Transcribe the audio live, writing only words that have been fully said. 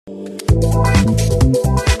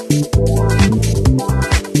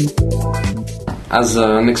as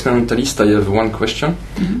an experimentalist, I have one question.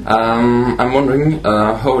 I'm wondering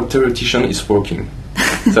how a theoretician is working.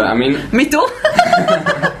 So, I mean, Me too.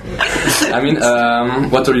 I mean,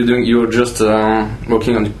 what are you doing? You're just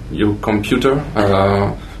working on your computer,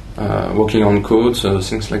 working on code,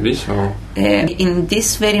 things like this? Or? In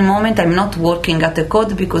this very moment, I'm not working at the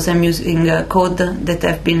code because I'm using code that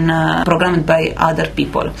have been programmed by other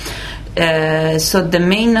people. So the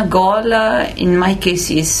main goal in my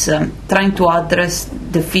case is trying to address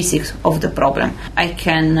the physics of the problem. I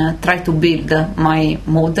can try to build my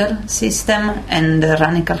model system and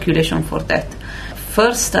run a calculation for that.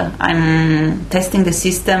 First, I'm testing the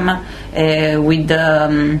system with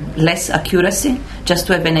less accuracy, just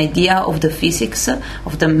to have an idea of the physics,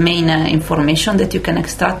 of the main information that you can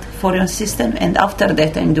extract for your system. And after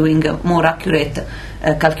that, I'm doing a more accurate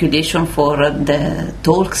calculation for the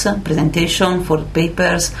talks, presentation, for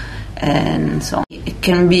papers, and so on. It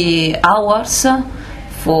can be hours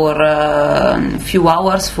for few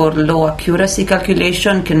hours for low accuracy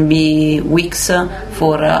calculation, can be weeks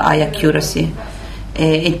for high accuracy.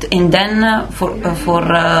 And then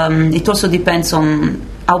it also depends on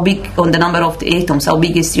how big, on the number of the atoms, how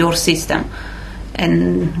big is your system.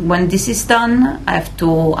 And when this is done, I have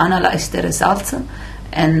to analyze the results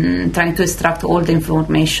and trying to extract all the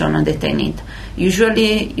information that I need.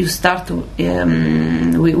 Usually you start with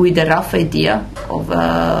a rough idea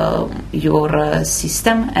of your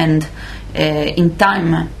system, and in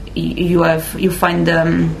time you find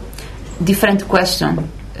different questions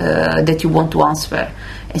that you want to answer,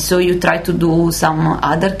 and so you try to do some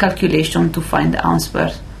other calculation to find the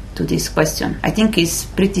answer to this question. I think it's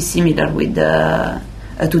pretty similar with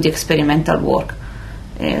to the experimental work.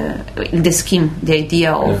 The scheme, the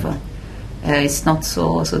idea of it's not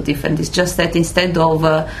so different. It's just that instead of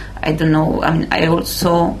I don't know. I mean, I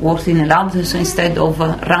also worked in a lab, so instead of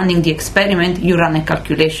running the experiment, you run a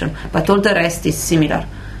calculation, but all the rest is similar.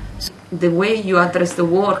 The way you address the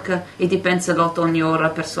work, it depends a lot on your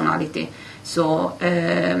personality. So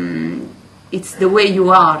it's the way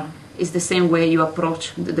you are, it's the same way you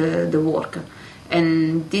approach the work.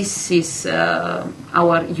 And this is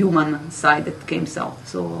our human side that comes out.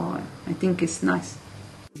 So I think it's nice.